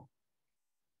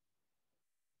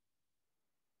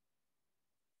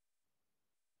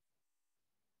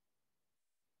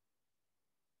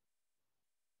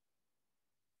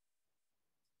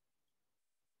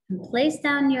 And place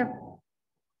down your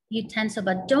utensil,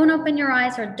 but don't open your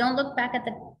eyes or don't look back at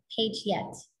the page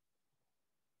yet.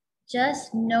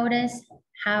 Just notice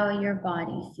how your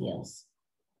body feels.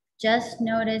 Just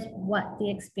notice what the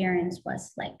experience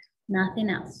was like, nothing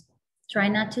else. Try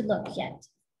not to look yet.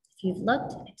 If you've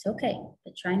looked, it's okay,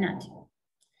 but try not to.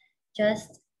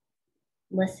 Just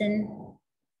listen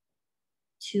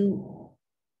to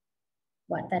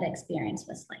what that experience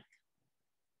was like.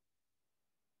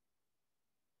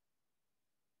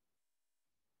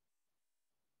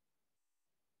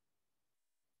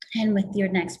 And with your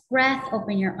next breath,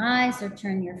 open your eyes or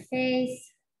turn your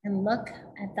face and look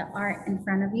at the art in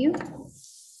front of you.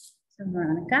 So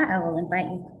Veronica, I will invite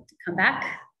you to come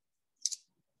back.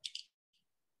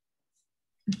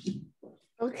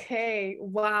 Okay,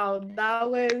 wow,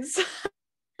 that was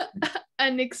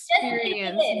an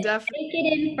experience. Definitely. Take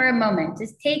it in for a moment.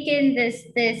 Just take in this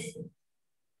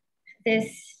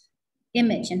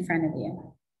image in front of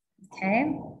you,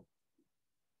 okay?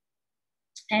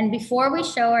 And before we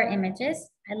show our images,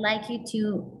 I'd like you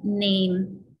to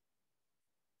name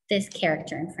this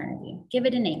character in front of you. Give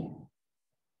it a name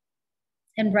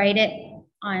and write it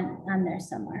on there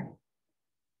somewhere.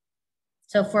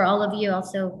 So for all of you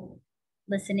also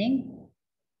listening,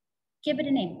 give it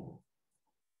a name.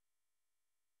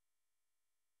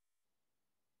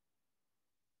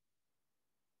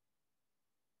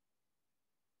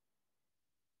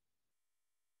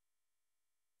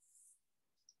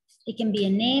 It can be a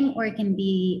name, or it can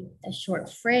be a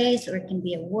short phrase, or it can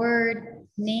be a word.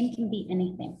 Name can be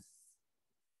anything.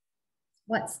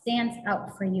 What stands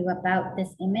out for you about this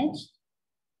image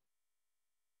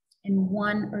in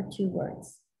 1 or 2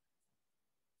 words?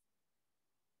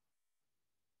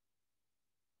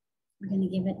 We're going to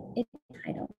give it a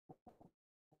title.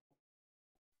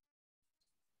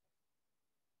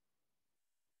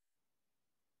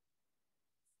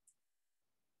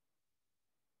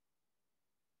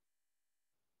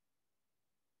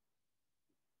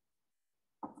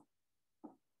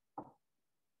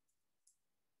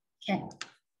 Okay.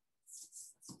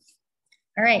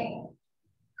 All right.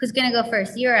 Who's gonna go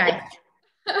first? You or I?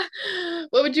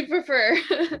 What would you prefer?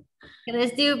 Okay,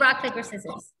 let's do rock, paper,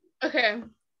 scissors. Okay.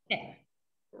 Okay.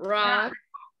 Rock,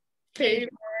 paper,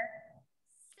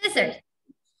 scissors.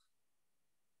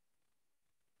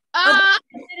 Ah!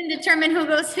 Okay, I didn't determine who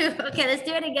goes who. Okay, let's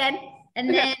do it again. And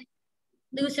then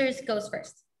losers goes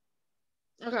first.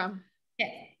 Okay.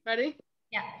 Okay. Ready?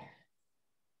 Yeah.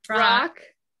 Rock,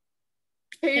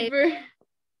 paper,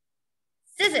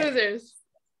 scissors.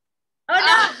 Oh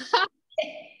no!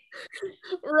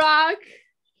 Rock,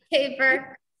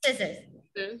 Paper, scissors.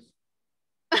 scissors.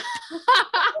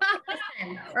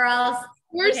 Or else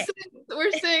We're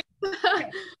saying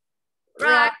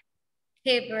rock,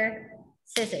 paper,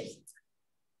 scissors.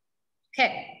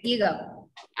 Okay, you go.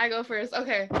 I go first.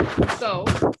 Okay, so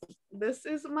this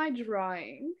is my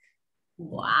drawing.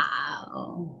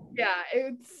 Wow. Yeah,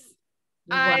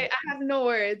 I have no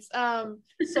words.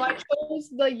 So I chose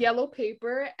the yellow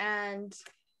paper, and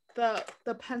the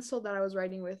pencil that I was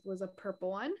writing with was a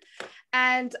purple one,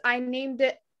 and I named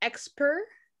it Exper.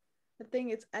 I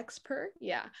think it's Exper.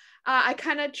 Yeah. I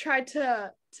kind of tried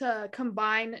to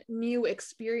combine new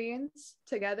experience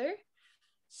together.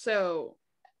 So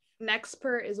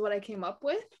Nexper is what I came up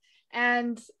with,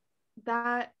 and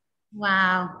that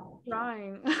Wow.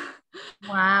 drawing.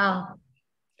 Wow.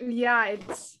 Yeah,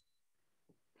 it's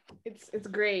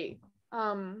great.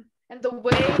 And the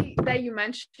way that you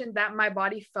mentioned that my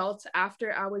body felt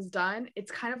after I was done,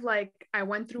 it's kind of like I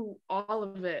went through all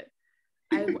of it.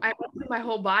 I went through my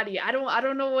whole body. I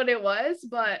don't know what it was,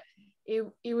 but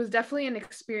it was definitely an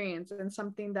experience and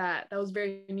something that was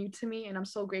very new to me, and I'm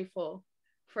so grateful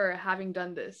for having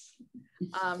done this.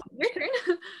 Your turn.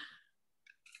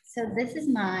 So this is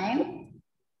mine.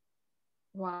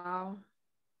 Wow.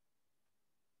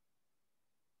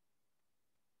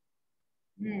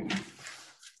 And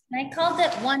I called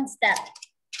it one step.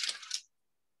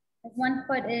 1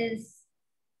 foot is,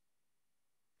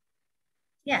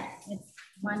 yeah, it's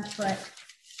 1 foot.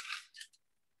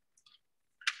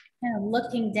 Kind of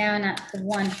looking down at the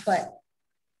 1 foot.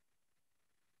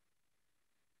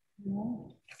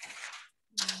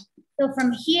 So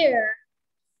from here,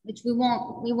 which we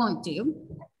won't do,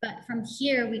 but from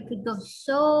here we could go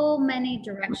so many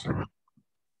directions.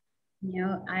 You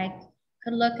know, I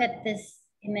could look at this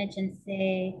image and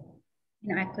say, you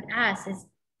know, I could ask, is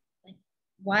like,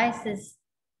 why is this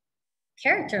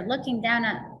character looking down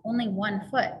at only 1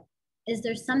 foot? Is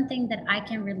there something that I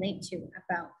can relate to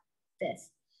about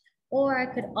this? Or I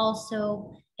could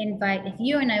also invite, if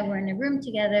you and I were in a room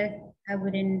together, I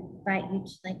would invite you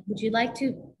to, like, would you like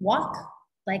to walk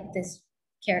like this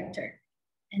character?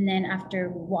 And then after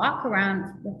we walk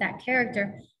around with that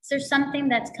character, is there something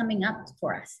that's coming up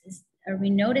for us? Are we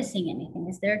noticing anything?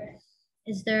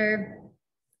 Is there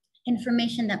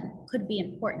information that could be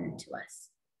important to us?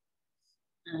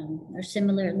 Or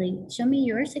similarly, show me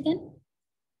yours again.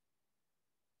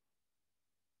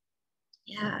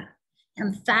 Yeah,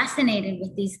 I'm fascinated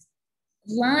with these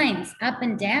lines up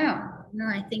and down. You know,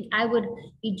 I think I would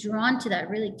be drawn to that,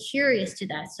 really curious to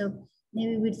that. So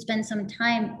maybe we'd spend some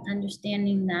time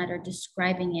understanding that or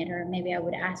describing it, or maybe I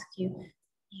would ask you,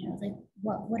 you know, like,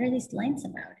 what are these lines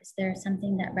about? Is there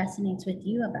something that resonates with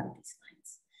you about these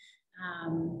lines?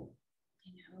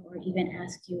 You know, or even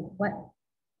ask you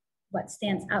what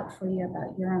stands out for you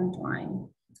about your own drawing,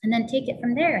 and then take it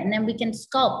from there. And then we can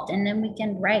sculpt, and then we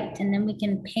can write, and then we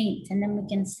can paint, and then we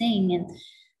can sing,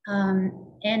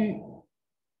 and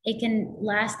it can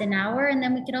last an hour, and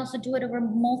then we can also do it over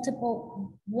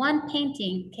multiple. One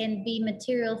painting can be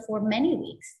material for many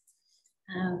weeks.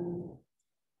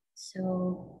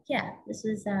 So yeah, this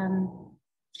is,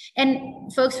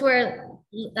 and folks who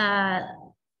are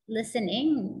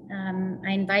listening,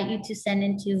 I invite you to send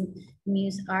into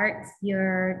Muse Arts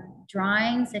your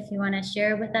drawings if you want to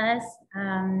share with us,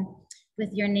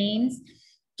 with your names.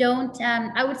 Don't,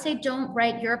 I would say don't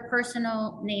write your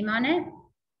personal name on it,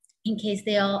 in case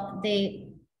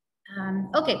okay,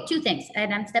 2 things,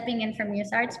 and I'm stepping in from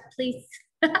Muse Arts, please.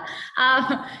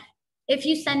 If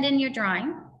you send in your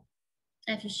drawing,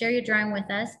 if you share your drawing with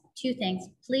us, 2 things,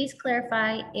 please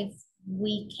clarify if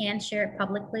we can share it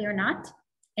publicly or not.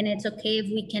 And it's okay if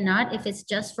we cannot, if it's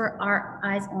just for our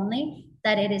eyes only,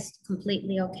 that it is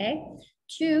completely okay.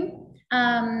 2,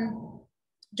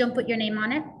 don't put your name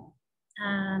on it,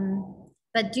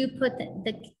 but do put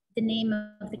the name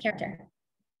of the character.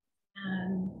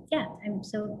 Yeah, I'm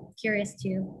so curious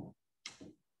to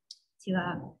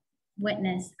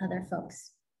witness other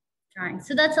folks drawing.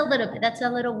 So that's a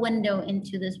little window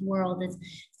into this world. It's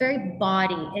very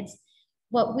body. It's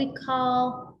what we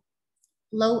call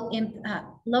low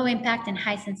impact and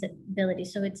high sensibility.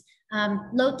 So it's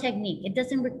low technique. It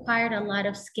doesn't require a lot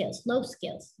of skills, low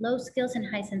skills and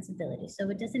high sensibility. So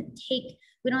it doesn't take,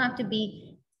 we don't have to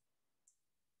be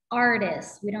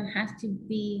artists. We don't have to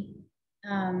be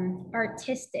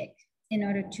artistic in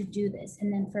order to do this.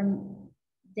 And then from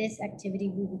this activity,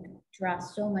 we would draw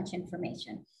so much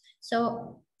information.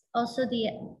 So also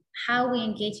how we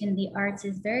engage in the arts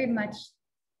is very much,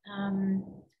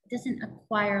 doesn't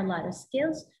acquire a lot of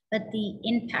skills, but the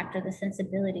impact of the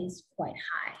sensibility is quite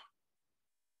high.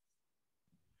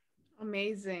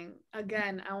 Amazing.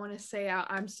 Again, I want to say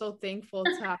I'm so thankful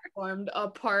to have formed a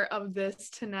part of this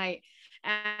tonight.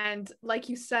 And like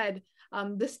you said,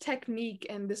 this technique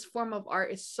and this form of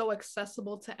art is so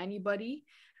accessible to anybody.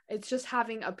 It's just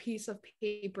having a piece of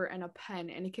paper and a pen,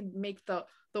 and it can make the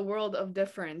world of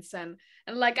difference. And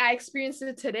like I experienced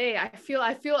it today, I feel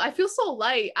so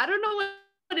light. I don't know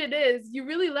what it is. You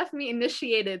really left me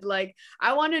initiated. Like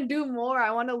I want to do more.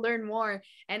 I want to learn more.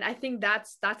 And I think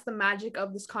that's the magic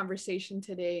of this conversation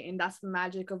today. And that's the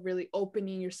magic of really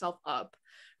opening yourself up,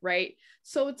 right?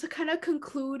 So to kind of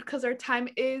conclude, because our time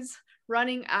is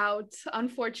running out,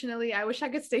 unfortunately. I wish I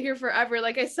could stay here forever.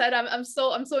 Like I said, I'm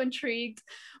so intrigued,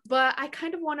 but I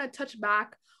kind of want to touch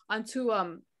back onto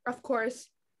of course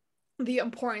the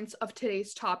importance of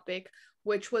today's topic,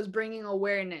 which was bringing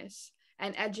awareness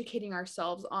and educating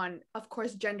ourselves on, of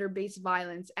course, gender-based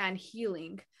violence and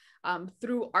healing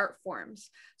through art forms.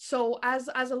 So as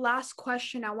a last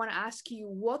question, I want to ask you,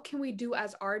 what can we do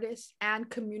as artists and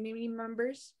community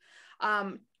members?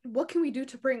 What can we do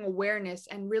to bring awareness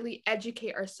and really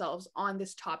educate ourselves on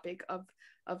this topic of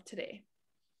today?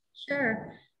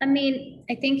 Sure. I mean,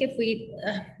 I think if we,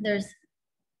 there's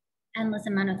endless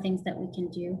amount of things that we can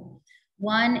do.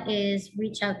 One is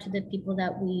reach out to the people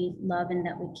that we love and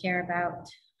that we care about.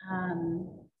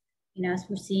 You know, as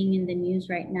we're seeing in the news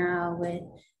right now with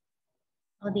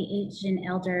all the Asian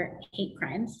elder hate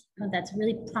crimes, that's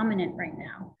really prominent right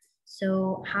now.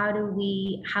 So how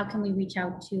can we reach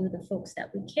out to the folks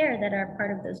that we care that are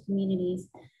part of those communities?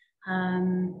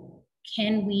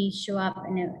 Can we show up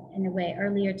in a way?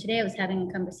 Earlier today, I was having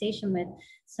a conversation with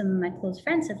some of my close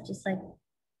friends of just like,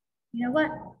 you know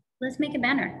what, let's make a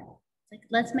banner. Like,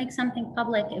 let's make something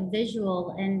public, a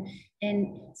visual, and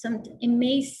it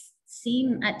may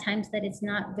seem at times that it's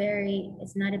not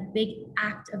a big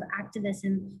act of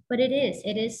activism, but it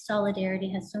is solidarity,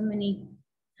 has so many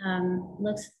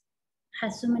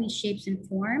has so many shapes and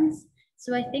forms.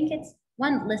 So I think it's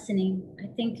one, listening. I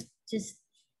think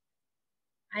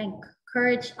I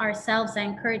encourage ourselves, I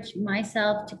encourage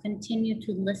myself to continue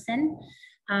to listen.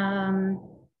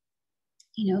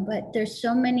 You know, but there's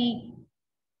so many,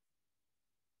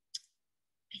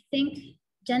 I think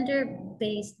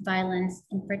gender-based violence,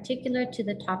 in particular to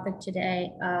the topic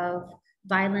today of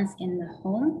violence in the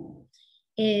home,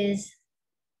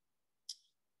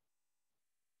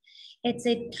 it's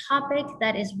a topic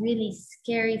that is really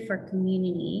scary for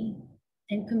communities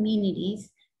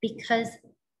because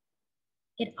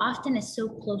it often is so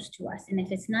close to us. And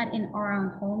if it's not in our own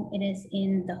home, it is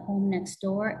in the home next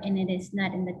door, and it is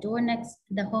not in the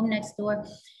home next door.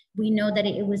 We know that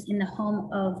it was in the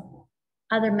home of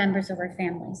other members of our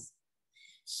families.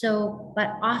 So,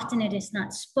 but often it is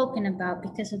not spoken about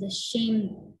because of the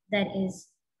shame that is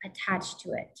attached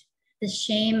to it, the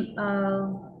shame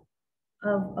of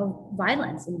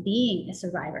violence and being a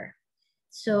survivor.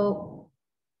 So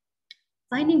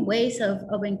finding ways of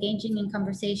engaging in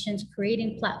conversations,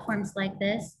 creating platforms like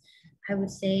this, I would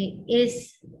say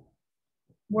is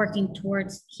working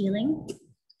towards healing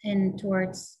and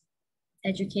towards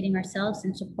educating ourselves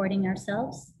and supporting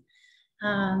ourselves,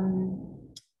 and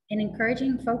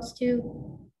encouraging folks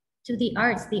to the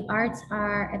arts. The arts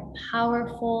are a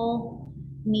powerful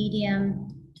medium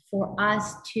for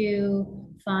us to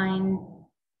find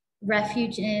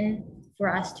refuge in,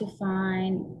 for us to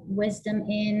find wisdom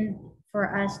in,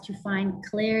 for us to find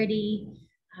clarity.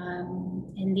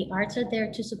 And the arts are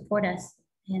there to support us,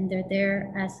 and they're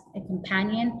there as a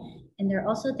companion, and they're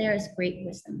also there as great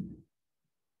wisdom.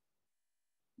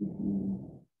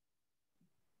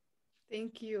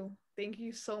 Thank you. Thank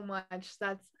you so much.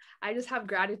 I just have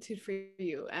gratitude for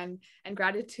you and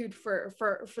gratitude for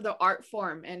the art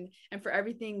form and for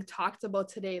everything talked about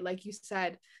today. Like you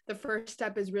said, the first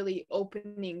step is really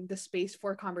opening the space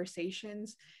for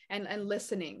conversations and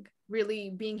listening, really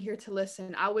being here to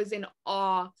listen. I was in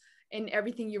awe in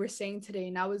everything you were saying today,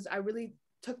 and I really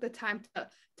took the time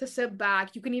to sit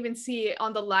back. You can even see it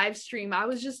on the live stream. I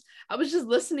was just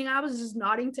listening. I was just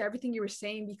nodding to everything you were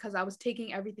saying because I was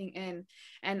taking everything in.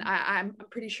 And I'm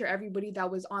pretty sure everybody that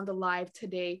was on the live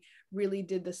today really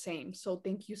did the same. So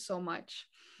thank you so much.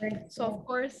 Right. So of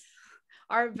course,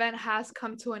 our event has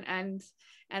come to an end.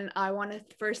 And I want to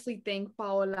firstly thank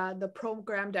Paola, the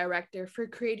program director, for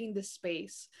creating this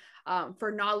space, for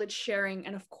knowledge sharing,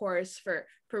 and of course, for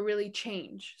really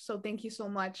change. So thank you so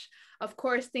much. Of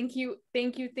course, thank you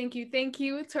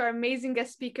to our amazing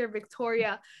guest speaker,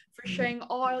 Victoria, for sharing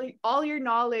all your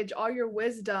knowledge, all your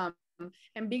wisdom,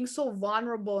 and being so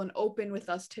vulnerable and open with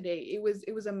us today. It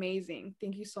was amazing.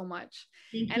 Thank you so much.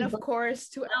 Thank And you of both. course,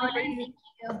 to everybody.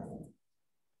 Thank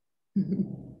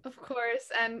you. Of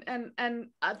course, and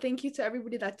thank you to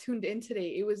everybody that tuned in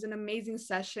today. It was an amazing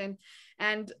session,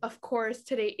 and of course,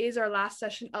 today is our last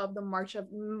session of the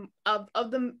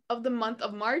of the month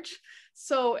of March.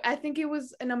 So I think it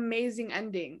was an amazing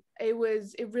ending. It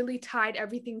really tied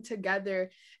everything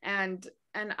together, and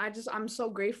I'm so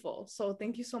grateful. So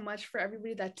thank you so much for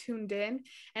everybody that tuned in,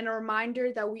 and a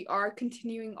reminder that we are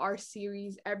continuing our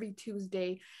series every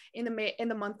Tuesday in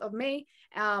the month of May,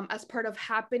 as part of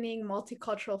Happening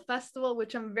Multicultural Festival,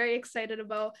 which I'm very excited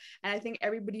about, and I think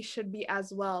everybody should be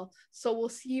as well. So we'll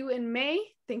see you in May.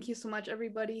 Thank you so much,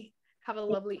 everybody. Have a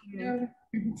lovely evening.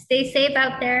 Stay safe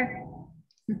out there.